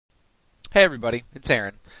Hey everybody, it's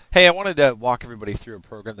Aaron. Hey, I wanted to walk everybody through a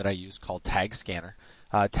program that I use called TagScanner.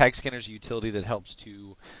 TagScanner is a utility that helps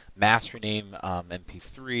to mass rename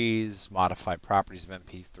MP3s, modify properties of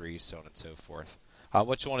MP3s, so on and so forth.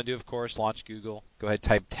 What you want to do, of course, launch Google. Go ahead,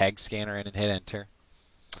 type TagScanner in and hit enter.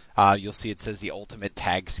 You'll see it says the Ultimate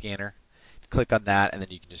Tag Scanner. Click on that, and then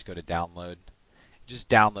you can just go to download. Just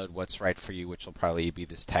download what's right for you, which will probably be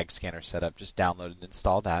this TagScanner setup. Just download and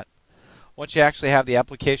install that. Once you actually have the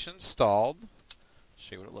application installed,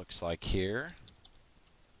 show you what it looks like here.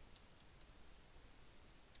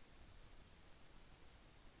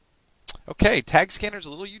 Okay, TagScanner is a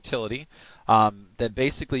little utility that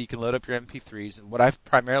basically you can load up your MP3s, and what I've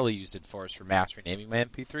primarily used it for is for mass renaming my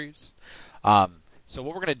MP3s. So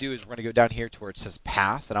what we're going to do is we're going to go down here to where it says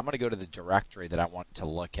path, and I'm going to go to the directory that I want to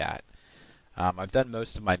look at. I've done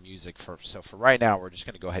most of my music so for right now we're just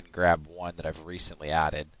going to go ahead and grab one that I've recently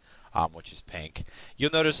added. Which is pink.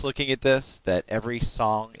 You'll notice looking at this that every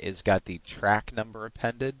song is got the track number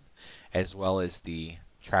appended as well as the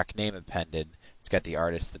track name appended. It's got the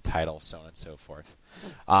artist, the title, so on and so forth.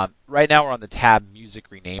 Right now we're on the tab Music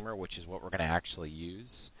Renamer, which is what we're going to actually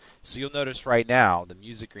use. So you'll notice right now the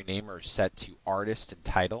Music Renamer is set to artist and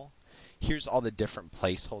title. Here's all the different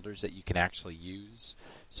placeholders that you can actually use.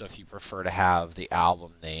 So if you prefer to have the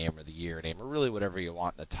album name or the year name or really whatever you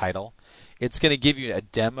want in the title, it's going to give you a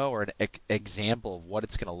demo or an example of what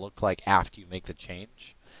it's going to look like after you make the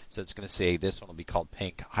change. So it's going to say this one will be called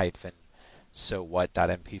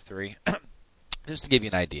pink-so-what.mp3 just to give you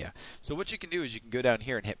an idea. So what you can do is you can go down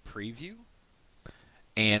here and hit preview.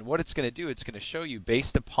 And what it's going to do, it's going to show you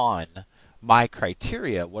based upon my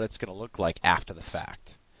criteria what it's going to look like after the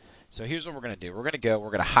fact. So here's what we're going to do. We're going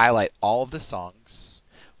to highlight all of the songs.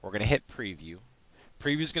 We're going to hit preview.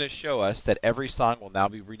 Preview is going to show us that every song will now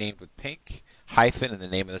be renamed with pink, hyphen, and the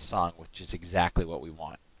name of the song, which is exactly what we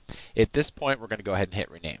want. At this point, we're going to go ahead and hit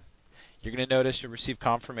rename. You're going to notice you'll receive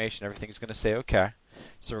confirmation. Everything's going to say OK.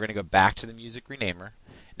 So we're going to go back to the Music Renamer.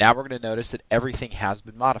 Now we're going to notice that everything has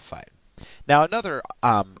been modified. Now another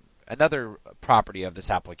property of this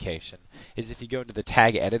application is if you go into the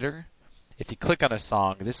tag editor, if you click on a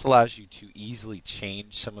song, this allows you to easily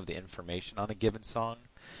change some of the information on a given song.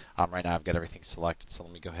 Right now I've got everything selected, so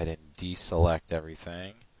let me go ahead and deselect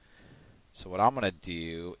everything. So what I'm going to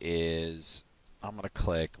do is I'm going to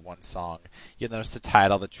click one song. You'll notice the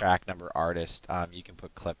title, the track number, artist. You can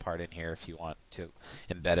put clip art in here if you want to,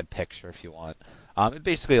 embed a picture if you want. It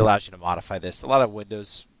basically allows you to modify this. A lot of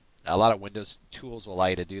Windows tools will allow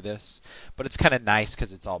you to do this, but it's kind of nice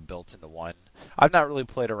because it's all built into one. I've not really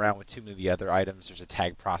played around with too many of the other items. There's a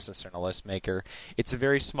tag processor and a list maker. It's a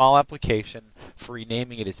very small application. For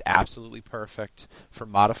renaming it is absolutely perfect. For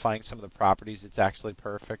modifying some of the properties, it's actually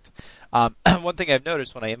perfect. One thing I've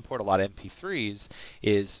noticed when I import a lot of MP3s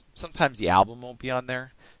is sometimes the album won't be on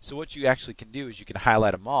there. So what you actually can do is you can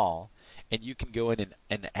highlight them all, and you can go in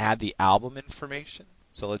and add the album information.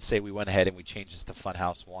 So let's say we went ahead and we changed this to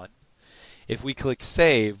Funhouse 1. If we click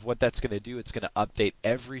Save, what that's going to do, it's going to update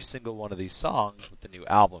every single one of these songs with the new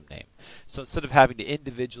album name. So instead of having to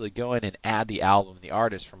individually go in and add the album and the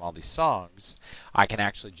artist from all these songs, I can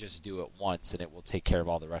actually just do it once and it will take care of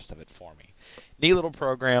all the rest of it for me. Neat little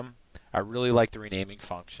program. I really like the renaming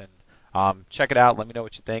function. Check it out. Let me know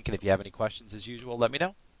what you think. And if you have any questions, as usual, let me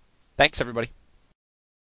know. Thanks, everybody.